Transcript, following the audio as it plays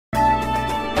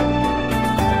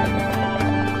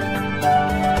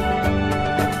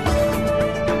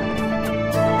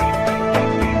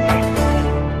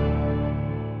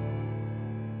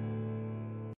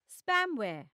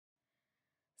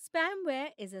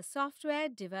Spamware is a software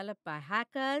developed by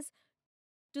hackers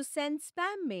to send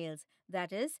spam mails,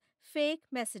 that is, fake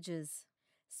messages.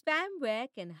 Spamware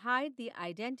can hide the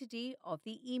identity of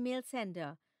the email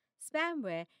sender.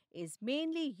 Spamware is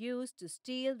mainly used to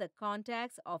steal the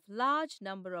contacts of large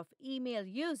number of email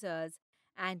users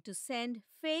and to send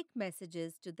fake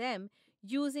messages to them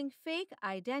using fake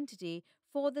identity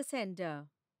for the sender.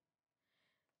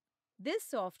 This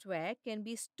software can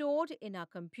be stored in our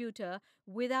computer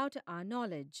without our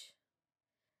knowledge.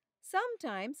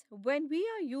 Sometimes, when we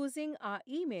are using our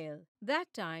email, that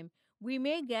time we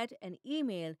may get an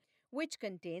email which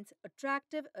contains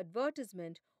attractive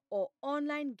advertisement or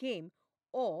online game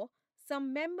or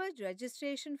some members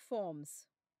registration forms.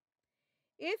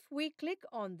 If we click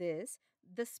on this,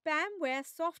 the spamware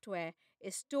software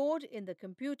is stored in the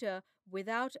computer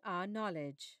without our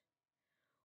knowledge.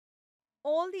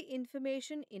 All the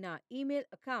information in our email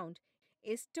account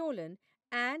is stolen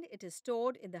and it is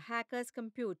stored in the hacker's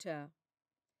computer.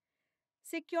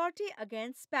 Security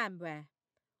against spamware.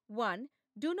 1.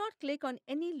 Do not click on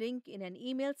any link in an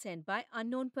email sent by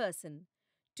unknown person.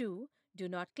 2. Do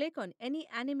not click on any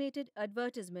animated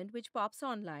advertisement which pops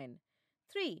online.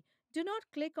 3. Do not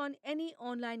click on any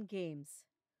online games.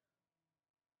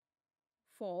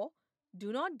 4.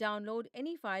 Do not download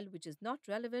any file which is not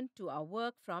relevant to our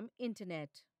work from internet.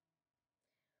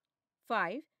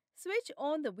 5. Switch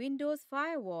on the Windows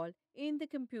firewall in the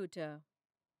computer.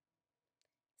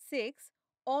 6.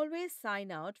 Always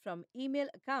sign out from email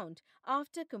account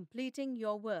after completing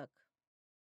your work.